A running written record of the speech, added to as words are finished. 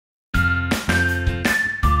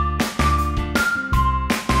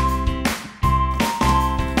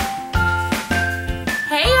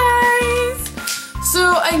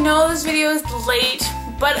videos late,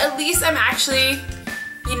 but at least I'm actually,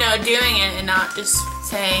 you know, doing it and not just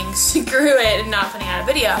saying screw it and not putting out a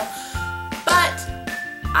video. But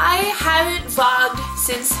I haven't vlogged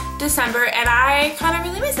since December and I kind of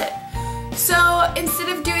really miss it. So instead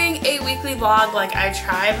of doing a weekly vlog like I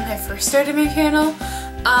tried when I first started my channel,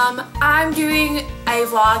 I'm doing a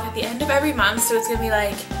vlog at the end of every month, so it's gonna be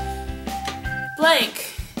like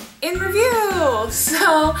blank in review.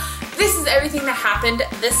 So this is everything that happened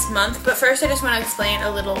this month, but first I just want to explain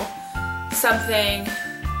a little something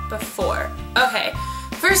before. Okay,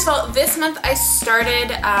 first of all, this month I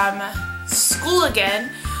started school again,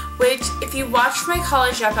 which if you watched my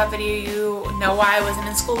college dropout video, you know why I wasn't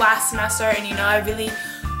in school last semester, and you know I really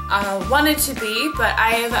wanted to be, but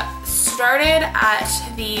I've started at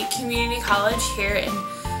the community college here in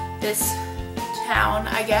this town,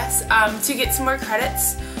 I guess, to get some more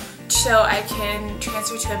credits so I can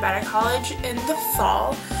transfer to a better college in the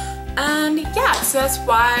fall. And yeah, so that's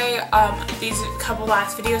why these couple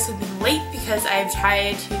last videos have been late, because I've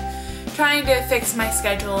trying to fix my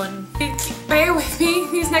schedule, and bear with me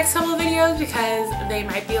these next couple of videos because they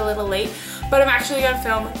might be a little late, but I'm actually going to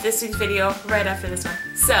film this week's video right after this one.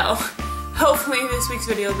 So hopefully this week's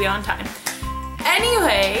video will be on time.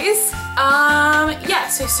 Anyways, yeah,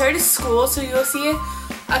 so I started school, so you'll see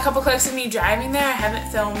a couple clips of me driving there. I haven't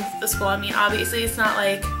filmed the school. I mean, obviously it's not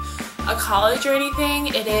like a college or anything.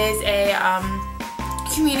 It is a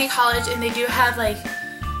community college, and they do have like,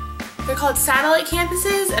 they're called satellite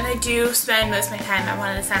campuses, and I do spend most of my time at one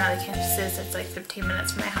of the satellite campuses that's like 15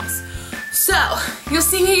 minutes from my house. So you'll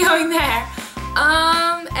see me going there.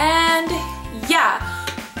 And yeah,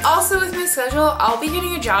 also with my schedule, I'll be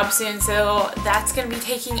getting a job soon, so that's gonna be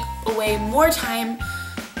taking away more time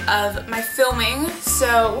of my filming,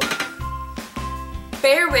 so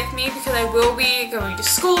bear with me because I will be going to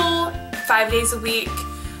school 5 days a week.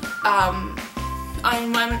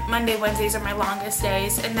 On Monday, Wednesdays are my longest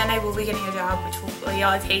days, and then I will be getting a job which will be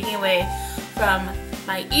all taking away from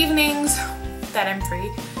my evenings that I'm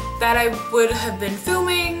free, that I would have been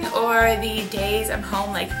filming, or the days I'm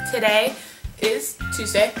home. Like today is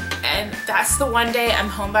Tuesday, and that's the one day I'm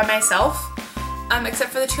home by myself,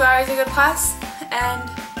 except for the 2 hours I go to class. And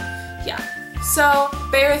yeah, so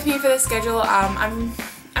bear with me for the schedule. I'm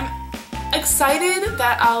excited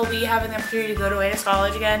that I'll be having the opportunity to go away to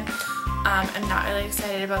college again. I'm not really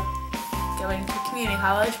excited about going to community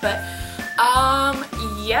college, but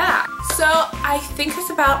yeah. So I think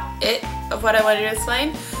that's about it of what I wanted to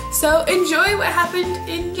explain. So enjoy what happened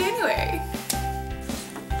in January.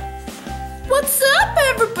 What's up,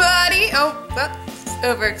 everybody? Oh, that's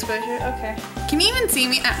overexposure. Okay. Can you even see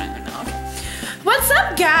me? I don't even know. Okay. What's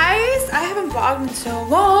up, guys? I haven't vlogged in so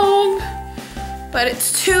long, but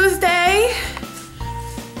it's Tuesday,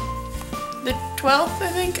 the 12th, I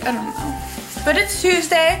think. I don't know, but it's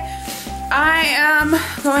Tuesday. I am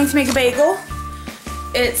going to make a bagel.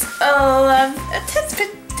 It's 10:52.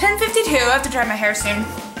 I have to dry my hair soon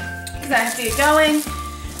because I have to get going.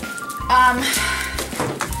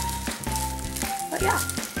 But yeah.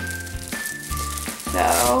 So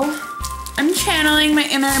I'm channeling my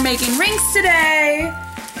inner Megan Rinks today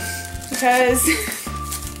because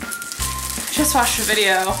I just watched a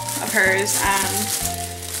video of hers.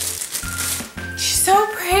 She's so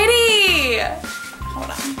pretty. Hold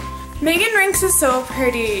on. Megan Rinks is so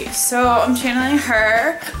pretty. So I'm channeling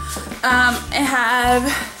her. I have,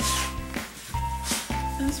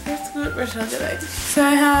 where should I do it? So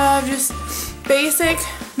I have just basic,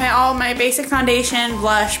 all my basic foundation,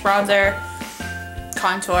 blush, bronzer,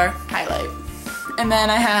 contour, highlight. And then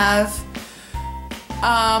I have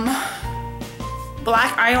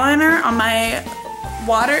black eyeliner on my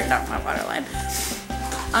waterline,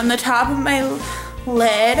 on the top of my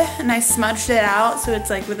lid, and I smudged it out so it's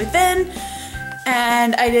like really thin.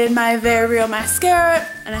 And I did my Very Real mascara,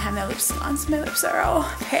 and I have my lips on, so my lips are all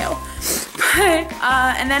pale. But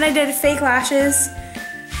and then I did fake lashes.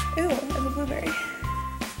 Ooh, that's a blueberry.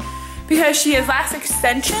 Because she has lash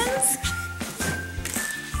extensions.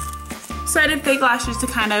 So I did fake lashes to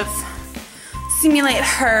kind of simulate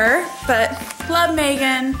her, but love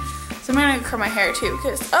Megan. So I'm gonna curl my hair too,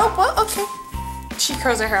 because, oh, well, okay. She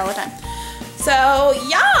curls her hair all the time. So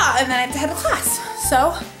yeah, and then I have to head to class.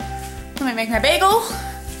 So let me make my bagel,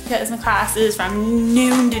 because my class is from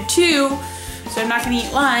noon to 2, so I'm not gonna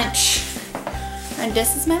eat lunch. And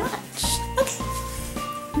this is my lunch. Okay,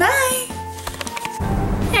 bye.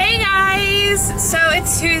 Hey guys, so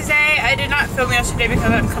it's Tuesday. I did not film yesterday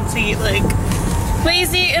because I'm complete like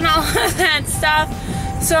lazy and all of that stuff.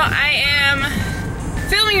 So I am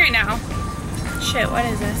filming right now. Shit, what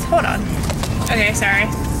is this? Hold on. Okay, sorry.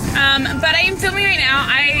 But I am filming right now.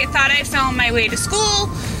 I thought I'd film my way to school.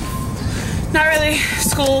 Not really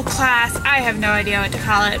school, class, I have no idea what to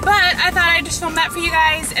call it. But I thought I'd just film that for you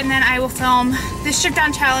guys, and then I will film the strip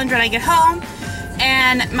down challenge when I get home,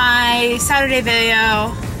 and my Saturday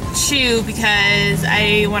video too, because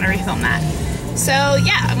I want to refilm that. So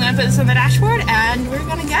yeah, I'm gonna put this on the dashboard and we're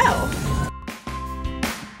gonna go.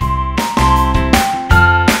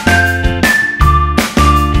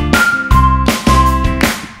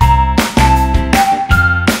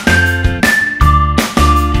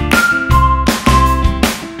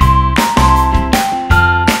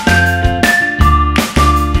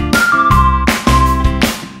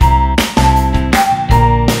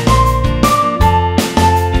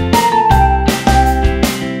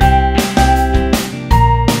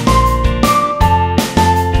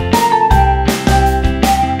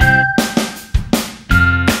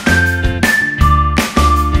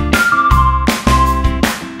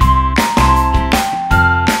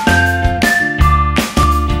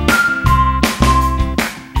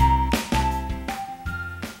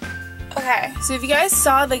 Okay, so if you guys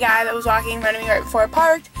saw the guy that was walking in front of me right before I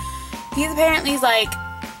parked, he's apparently like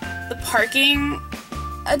the parking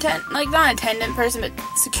not attendant person, but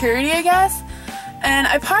security, I guess. And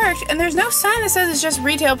I parked, and there's no sign that says it's just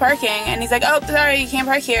retail parking. And he's like, oh, sorry, you can't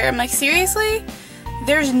park here. I'm like, seriously?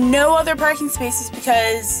 There's no other parking spaces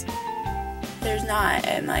because there's not.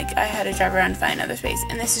 And like, I had to drive around to find another space.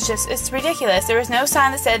 And this is just, it's ridiculous. There was no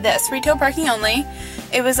sign that said that's retail parking only.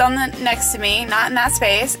 It was on the next to me, not in that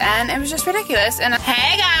space. And it was just ridiculous. And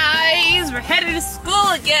hey guys, we're headed to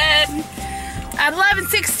school again at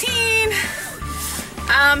 11:16.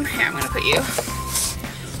 Here, I'm gonna put you.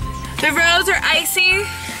 The roads are icy,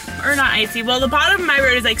 or not icy. Well, the bottom of my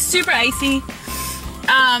road is like super icy.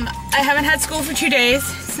 I haven't had school for 2 days.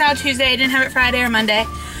 It's now Tuesday. I didn't have it Friday or Monday.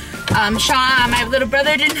 Sean, my little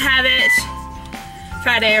brother, didn't have it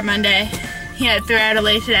Friday or Monday. He had it throughout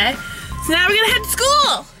LA today. So now we're gonna head to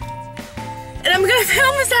school, and I'm gonna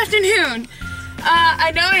film this afternoon.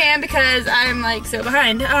 I know I am because I'm like so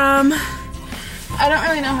behind. I don't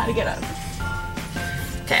really know how to get up.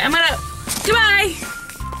 Okay, I'm gonna. Goodbye.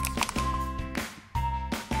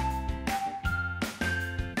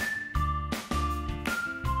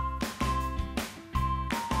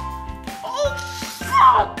 Oh,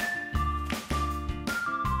 fuck!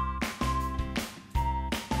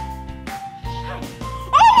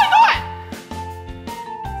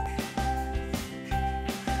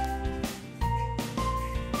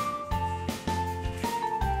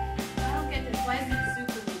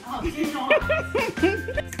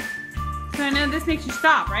 So I know this makes you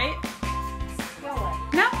stop, right?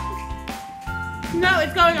 No? No,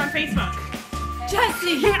 it's going on Facebook.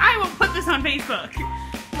 Jesse! I will put this on Facebook.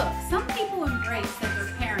 Look, some people embrace that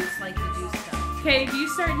their parents like to do stuff. Okay,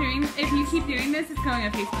 if you keep doing this, it's going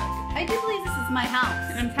on Facebook. I do believe this is my house.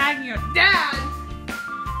 And I'm tagging you. Dad!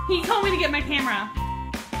 He told me to get my camera.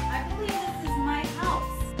 I believe this is my house.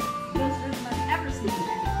 Those rooms I've ever seen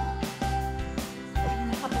anyone. Even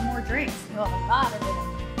a couple more drinks. We'll have a lot of it.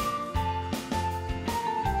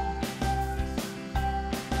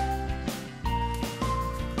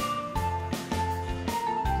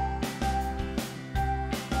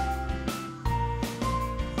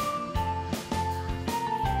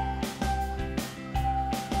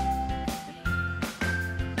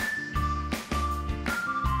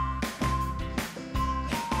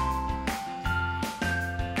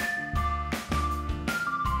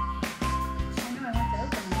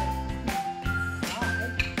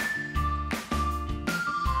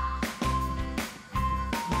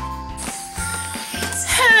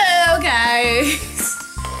 Guys,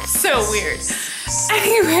 so weird.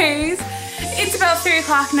 Anyways, it's about 3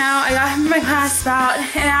 o'clock now. I got home from my class about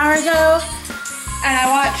an hour ago, and I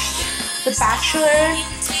watched The Bachelor.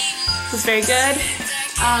 It was very good.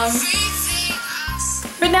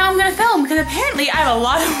 But now I'm gonna film because apparently I have a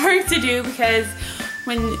lot of work to do because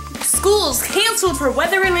when school's canceled for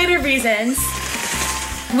weather-related reasons,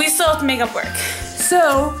 we still have to make up work.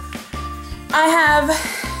 So I have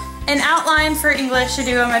an outline for English to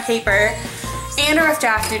do on my paper, and a rough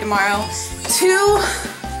draft due tomorrow. 2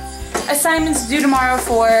 assignments due tomorrow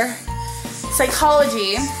for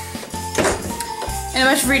psychology, and a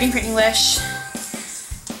bunch of reading for English,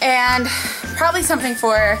 and probably something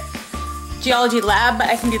for geology lab, but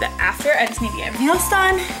I can do that after. I just need to get everything else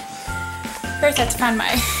done. First I have to find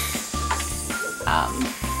my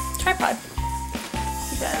tripod,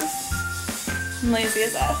 because I'm lazy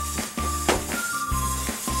as F.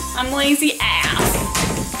 I'm lazy ass.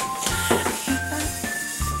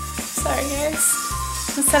 Sorry guys.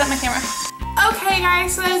 Let's set up my camera. Okay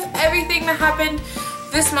guys, so that is everything that happened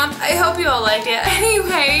this month. I hope you all liked it.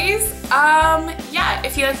 Anyways, yeah,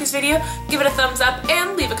 if you like this video, give it a thumbs up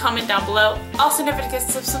and leave a comment down below. Also, don't forget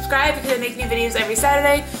to subscribe because I make new videos every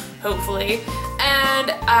Saturday, hopefully.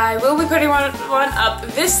 And I will be putting one up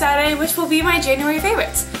this Saturday, which will be my January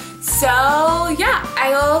favorites. So yeah,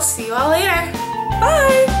 I will see you all later.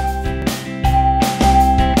 Bye!